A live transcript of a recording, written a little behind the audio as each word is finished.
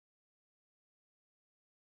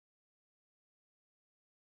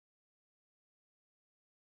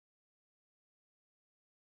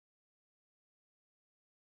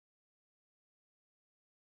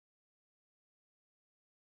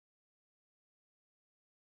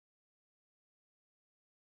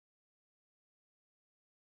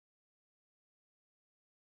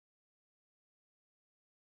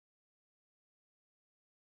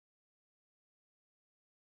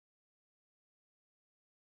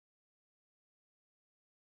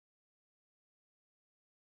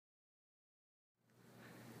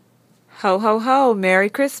Ho, ho, ho.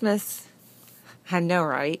 Merry Christmas. I know,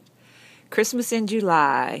 right? Christmas in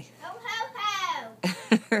July. Ho,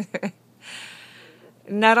 ho, ho.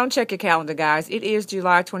 Now, don't check your calendar, guys. It is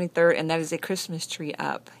July 23rd, and that is a Christmas tree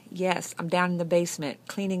up. Yes, I'm down in the basement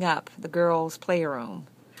cleaning up the girls' playroom.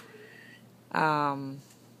 Even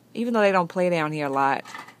though they don't play down here a lot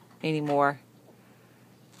anymore,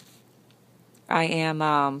 I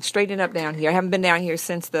am straightening up down here. I haven't been down here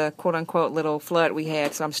since the quote-unquote little flood we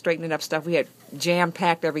had, so I'm straightening up stuff. We had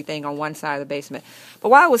jam-packed everything on one side of the basement. But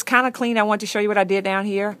while it was kind of clean, I wanted to show you what I did down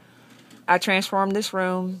here. I transformed this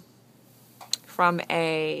room from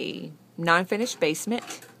a non-finished basement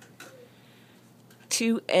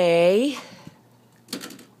to a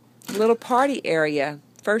little party area.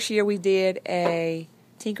 First year we did a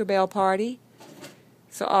Tinkerbelle party,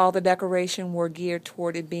 so all the decoration were geared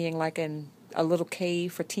toward it being like a little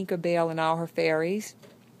cave for Tinkerbelle and all her fairies.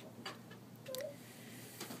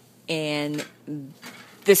 And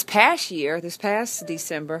this past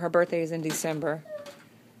December, her birthday is in December,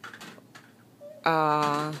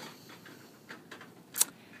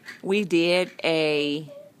 we did a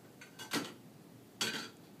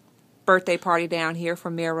birthday party down here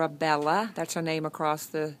for Mirabella. That's her name across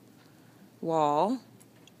the wall.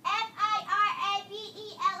 Mirabella.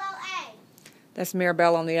 That's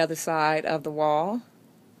Mirabella on the other side of the wall.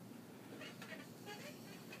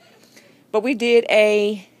 But we did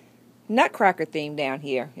a Nutcracker theme down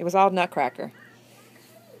here. It was all Nutcracker.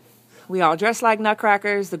 We all dressed like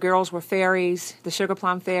Nutcrackers. The girls were fairies, the sugar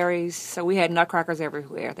plum fairies. So we had Nutcrackers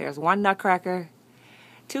everywhere. There's one Nutcracker,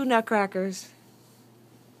 two Nutcrackers.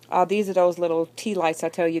 These are those little tea lights I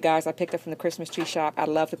tell you guys I picked up from the Christmas tree shop. I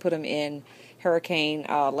love to put them in hurricane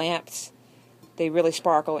lamps. They really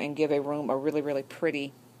sparkle and give a room a really, really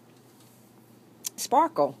pretty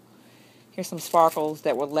sparkle. Here's some sparkles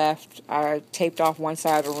that were left. I taped off one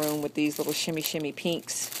side of the room with these little shimmy, shimmy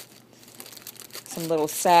pinks. Some little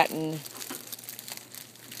satin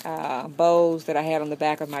bows that I had on the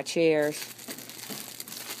back of my chairs.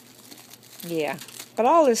 Yeah. But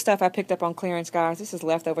all this stuff I picked up on clearance, guys. This is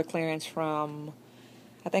leftover clearance from,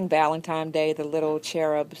 I think, Valentine's Day, the little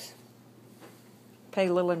cherubs. Paid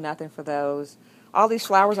little or nothing for those. All these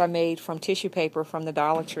flowers I made from tissue paper from the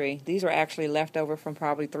Dollar Tree. These are actually leftover from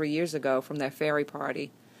probably 3 years ago from that fairy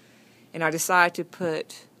party. And I decided to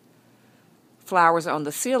put flowers on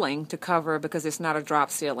the ceiling to cover because it's not a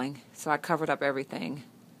drop ceiling. So I covered up everything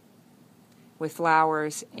with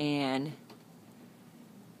flowers and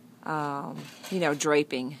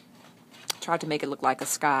draping. Tried to make it look like a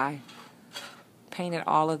sky. Painted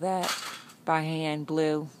all of that by hand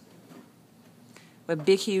blue with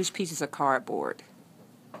big huge pieces of cardboard.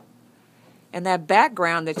 And that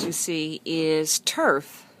background that you see is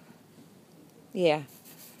turf. Yeah.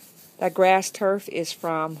 That grass turf is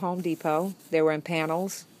from Home Depot. They were in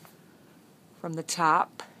panels from the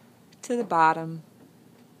top to the bottom.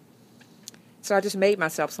 So I just made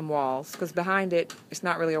myself some walls because behind it, it's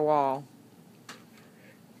not really a wall.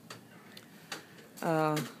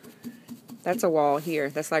 That's a wall here.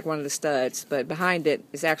 That's like one of the studs. But behind it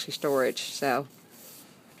is actually storage. So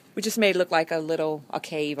we just made it look like a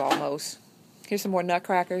cave almost. Here's some more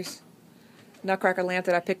Nutcrackers. Nutcracker lamp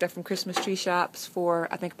that I picked up from Christmas tree shops for,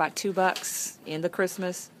 I think, about $2 in the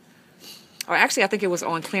Christmas. Or actually, I think it was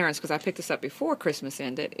on clearance because I picked this up before Christmas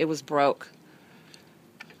ended. It was broke.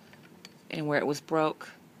 And where it was broke,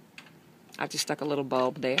 I just stuck a little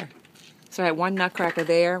bulb there. So I had one Nutcracker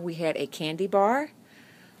there. We had a candy bar.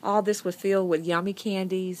 All this was filled with yummy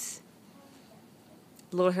candies.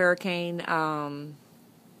 Little hurricane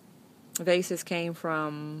vases came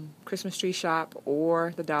from Christmas tree shop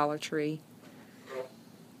or the Dollar Tree.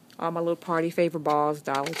 All my little party favor balls,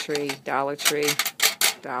 Dollar Tree, Dollar Tree,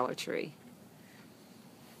 Dollar Tree.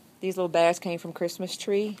 These little bags came from Christmas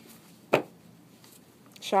tree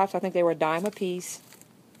shops. I think they were $1 a piece.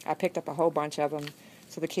 I picked up a whole bunch of them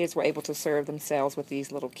so the kids were able to serve themselves with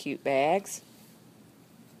these little cute bags.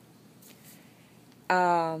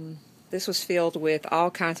 This was filled with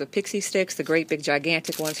all kinds of Pixie sticks, the great big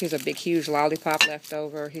gigantic ones. Here's a big huge lollipop left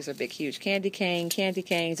over. Here's a big huge candy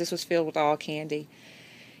canes. This was filled with all candy.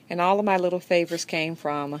 And all of my little favorites came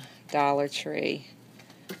from Dollar Tree.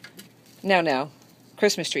 No,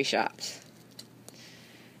 Christmas tree shops.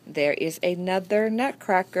 There is another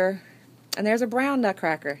Nutcracker. And there's a brown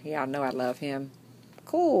Nutcracker. Y'all know I love him.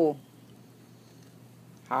 Cool.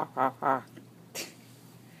 Ha, ha, ha.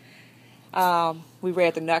 We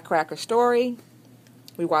read the Nutcracker story.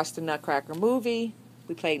 We watched the Nutcracker movie.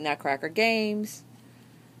 We played Nutcracker games.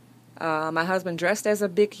 My husband dressed as a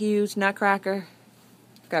big, huge Nutcracker.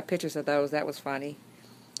 Got pictures of those. That was funny.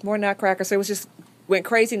 More Nutcrackers. So it was just went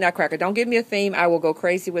crazy Nutcracker. Don't give me a theme. I will go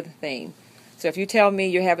crazy with a theme. So if you tell me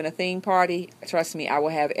you're having a theme party, trust me, I will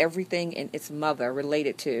have everything and its mother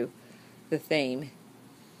related to the theme.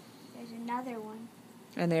 There's another one.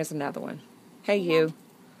 And there's another one. Hey, you.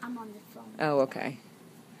 I'm on the phone. Oh, okay.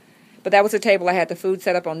 But that was the table. I had the food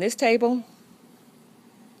set up on this table.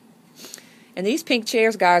 And these pink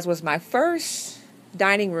chairs, guys, was my first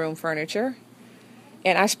dining room furniture.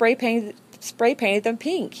 And I spray painted them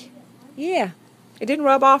pink. Yeah. It didn't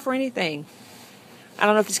rub off or anything. I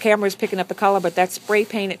don't know if this camera is picking up the color, but that's spray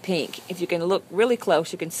painted pink. If you can look really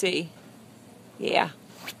close, you can see. Yeah.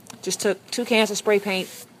 Just took 2 cans of spray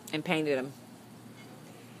paint and painted them.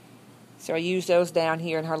 So I used those down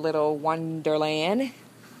here in her little wonderland.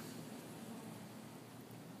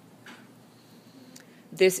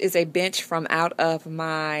 This is a bench from out of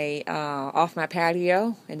my, off my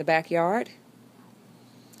patio in the backyard.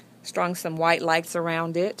 Strung some white lights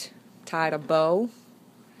around it. Tied a bow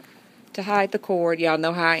to hide the cord. Y'all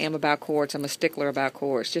know how I am about cords. I'm a stickler about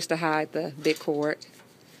cords. Just to hide the big cord.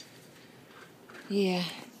 Yeah.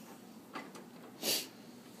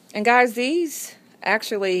 And guys, these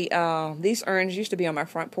actually, these urns used to be on my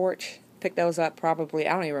front porch. Picked those up probably,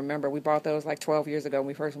 I don't even remember. We bought those like 12 years ago when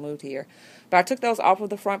we first moved here. But I took those off of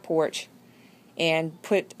the front porch and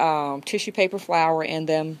put tissue paper flower in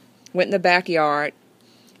them. Went in the backyard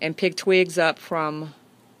and picked twigs up from,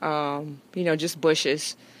 just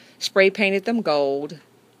bushes. Spray painted them gold. You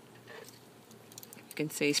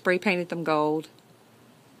can see, spray painted them gold.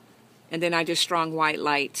 And then I just strung white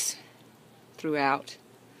lights throughout.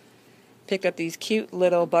 Picked up these cute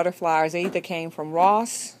little butterflies. They either came from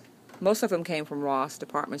Ross. Most of them came from Ross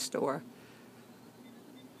department store.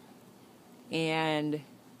 And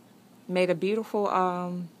made a beautiful,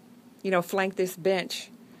 flanked this bench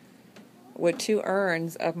with 2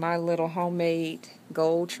 urns of my little homemade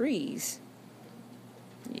gold trees.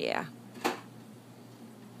 Yeah.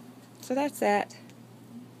 So that's that.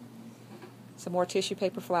 Some more tissue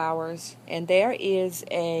paper flowers. And there is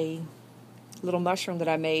a little mushroom that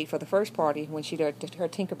I made for the first party when she did her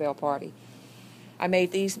Tinkerbelle party. I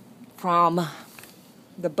made these from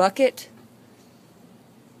the bucket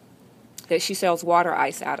that she sells water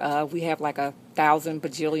ice out of. We have like 1,000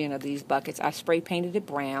 bajillion of these buckets. I spray painted it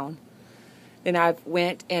brown. Then I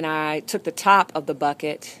went and I took the top of the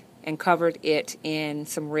bucket and covered it in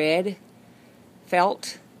some red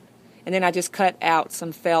felt. And then I just cut out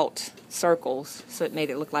some felt circles so it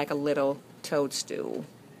made it look like a little toadstool.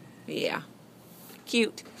 Yeah.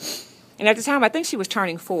 Cute. And at the time, I think she was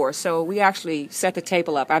turning 4, so we actually set the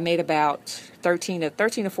table up. I made about 13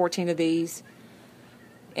 or 14 of these,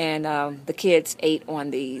 and the kids ate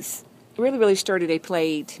on these. Really, really sturdy. They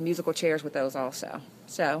played musical chairs with those also.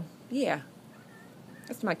 So, yeah.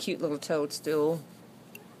 That's my cute little toadstool.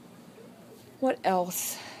 What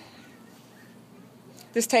else?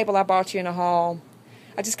 This table I bought you in a haul.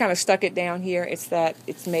 I just kind of stuck it down here. It's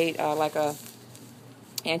made like a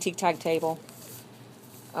antique type table.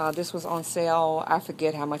 This was on sale. I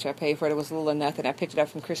forget how much I paid for it. It was a little or nothing. I picked it up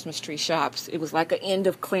from Christmas Tree shops. It was like an end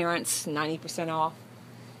of clearance, 90% off.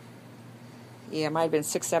 Yeah, it might have been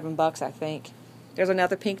 $6, $7, I think. There's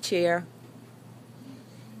another pink chair.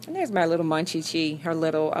 And there's my little Munchie, her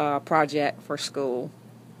little project for school.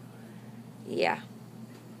 Yeah.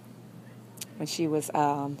 When she was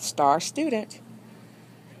star student.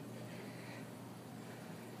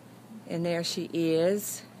 And there she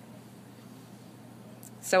is.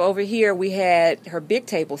 So over here we had her big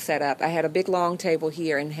table set up. I had a big long table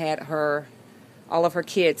here and had all of her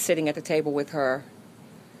kids sitting at the table with her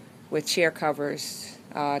with chair covers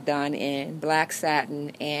done in black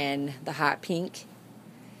satin and the hot pink.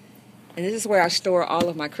 And this is where I store all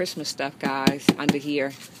of my Christmas stuff, guys, under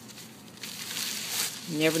here.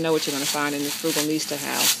 You never know what you're going to find in this Frugalista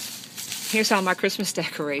house. Here's all my Christmas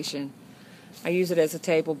decoration. I use it as a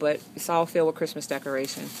table, but it's all filled with Christmas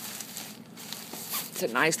decoration. It's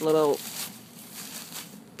a nice little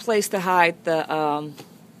place to hide the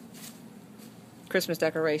Christmas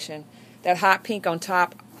decoration. That hot pink on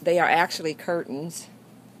top, they are actually curtains.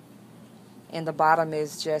 And the bottom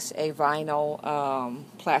is just a vinyl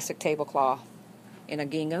plastic tablecloth in a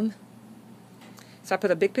gingham. So I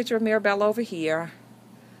put a big picture of Mirabelle over here.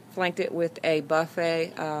 Flanked it with a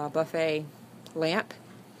buffet lamp.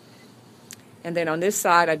 And then on this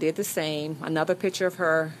side I did the same. Another picture of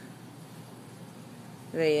her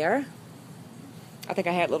there. I think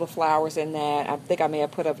I had little flowers in that. I think I may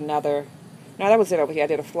have put another. No, that was it over here. I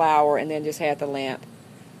did a flower and then just had the lamp.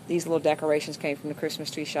 These little decorations came from the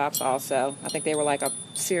Christmas tree shops also. I think they were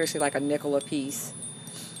seriously like a nickel a piece.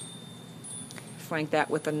 Flanked that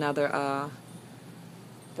with another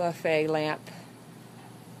buffet lamp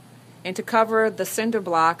And to cover the cinder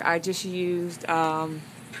block, I just used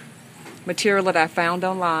material that I found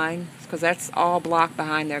online, because that's all block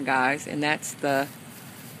behind there, guys, and that's the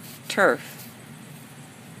turf.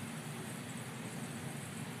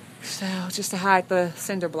 So just to hide the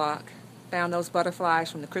cinder block. Found those butterflies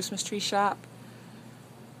from the Christmas tree shop.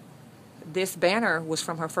 This banner was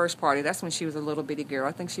from her first party. That's when she was a little bitty girl.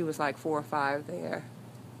 I think she was like 4 or 5 there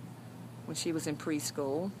when she was in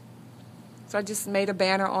preschool. So I just made a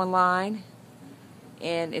banner online,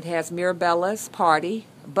 and it has Mirabella's party,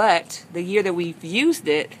 but the year that we've used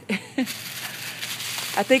it,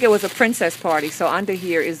 I think it was a princess party, so under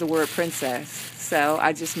here is the word princess. So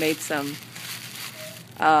I just made some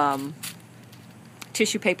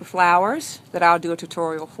tissue paper flowers that I'll do a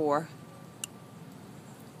tutorial for,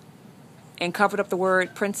 and covered up the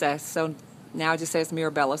word princess, so now it just says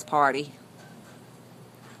Mirabella's party.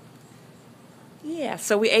 Yeah,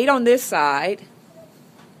 so we ate on this side.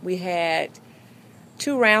 We had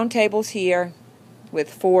 2 round tables here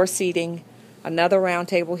with 4 seating, another round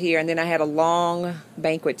table here, and then I had a long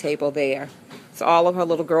banquet table there. So all of her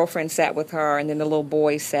little girlfriends sat with her, and then the little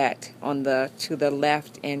boys sat on to the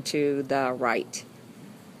left and to the right.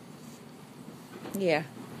 Yeah.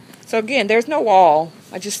 So again, there's no wall.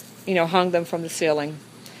 I just, hung them from the ceiling.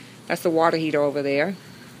 That's the water heater over there.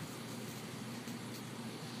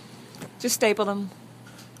 Just stapled them.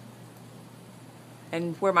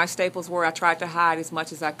 And where my staples were, I tried to hide as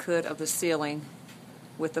much as I could of the ceiling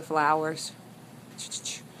with the flowers.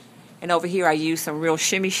 And over here I used some real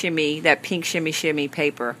shimmy, that pink shimmy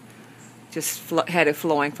paper. Just had it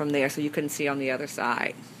flowing from there so you couldn't see on the other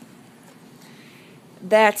side.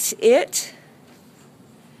 That's it.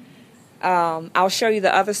 I'll show you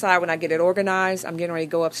the other side when I get it organized. I'm getting ready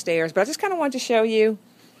to go upstairs, but I just kind of wanted to show you.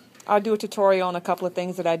 I'll do a tutorial on a couple of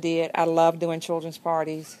things that I did. I love doing children's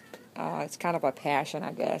parties. It's kind of a passion,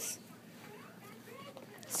 I guess.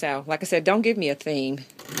 So, like I said, don't give me a theme.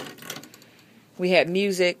 We had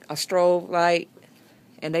music, a strobe light,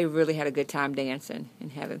 and they really had a good time dancing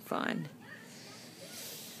and having fun.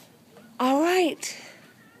 All right.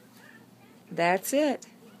 That's it.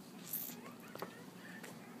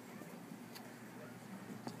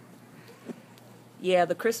 Yeah,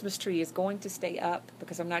 the Christmas tree is going to stay up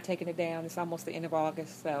because I'm not taking it down. It's almost the end of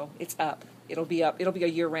August, so it's up. It'll be up. It'll be a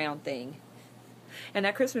year-round thing. And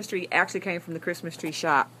that Christmas tree actually came from the Christmas tree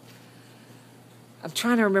shop. I'm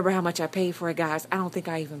trying to remember how much I paid for it, guys. I don't think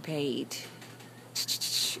I even paid.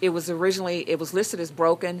 It was listed as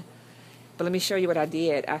broken, but let me show you what I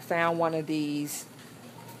did. I found one of these.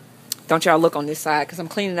 Don't y'all look on this side because I'm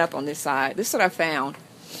cleaning up on this side. This is what I found.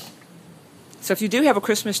 So if you do have a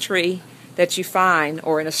Christmas tree that you find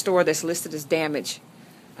or in a store that's listed as damaged,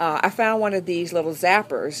 I found one of these little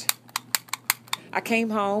zappers. I came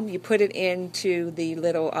home, you put it into the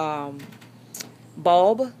little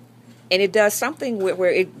bulb, and it does something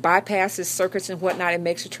where it bypasses circuits and whatnot and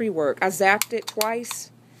makes the tree work. I zapped it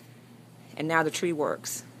twice, and now the tree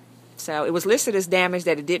works. So it was listed as damaged,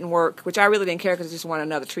 that it didn't work, which I really didn't care because I just wanted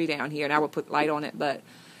another tree down here, and I would put light on it, but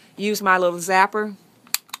use my little zapper,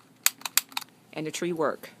 and the tree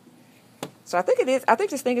worked. So I think it is. I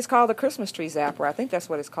think this thing is called the Christmas tree zapper. I think that's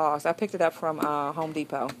what it's called. So I picked it up from Home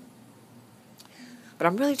Depot. But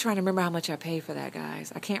I'm really trying to remember how much I paid for that,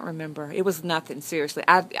 guys. I can't remember. It was nothing, seriously.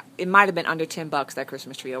 It might have been under $10, that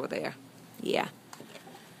Christmas tree over there. Yeah.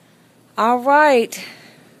 All right.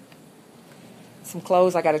 Some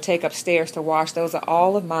clothes I got to take upstairs to wash. Those are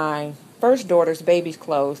all of my first daughter's baby's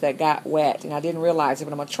clothes that got wet, and I didn't realize it,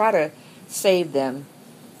 but I'm going to try to save them.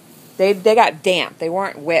 They got damp. They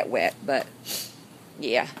weren't wet, but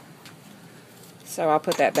yeah. So I'll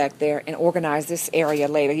put that back there and organize this area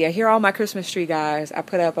later. Yeah, here are all my Christmas tree, guys. I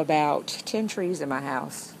put up about 10 trees in my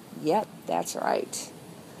house. Yep, that's right.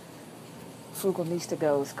 Frugal Nista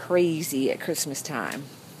goes crazy at Christmas time.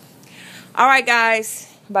 All right,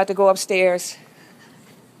 guys. I'm about to go upstairs.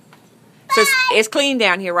 So it's clean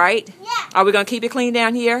down here, right? Yeah. Are we going to keep it clean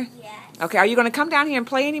down here? Yes. Okay, are you going to come down here and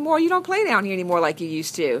play anymore? You don't play down here anymore like you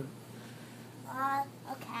used to.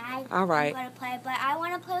 Okay. All right. I'm going to play, but I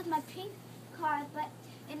want to play with my pink car, but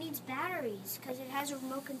it needs batteries because it has a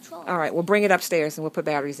remote control. All right, we'll bring it upstairs and we'll put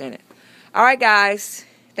batteries in it. All right, guys.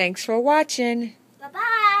 Thanks for watching.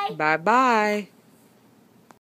 Bye-bye. Bye-bye.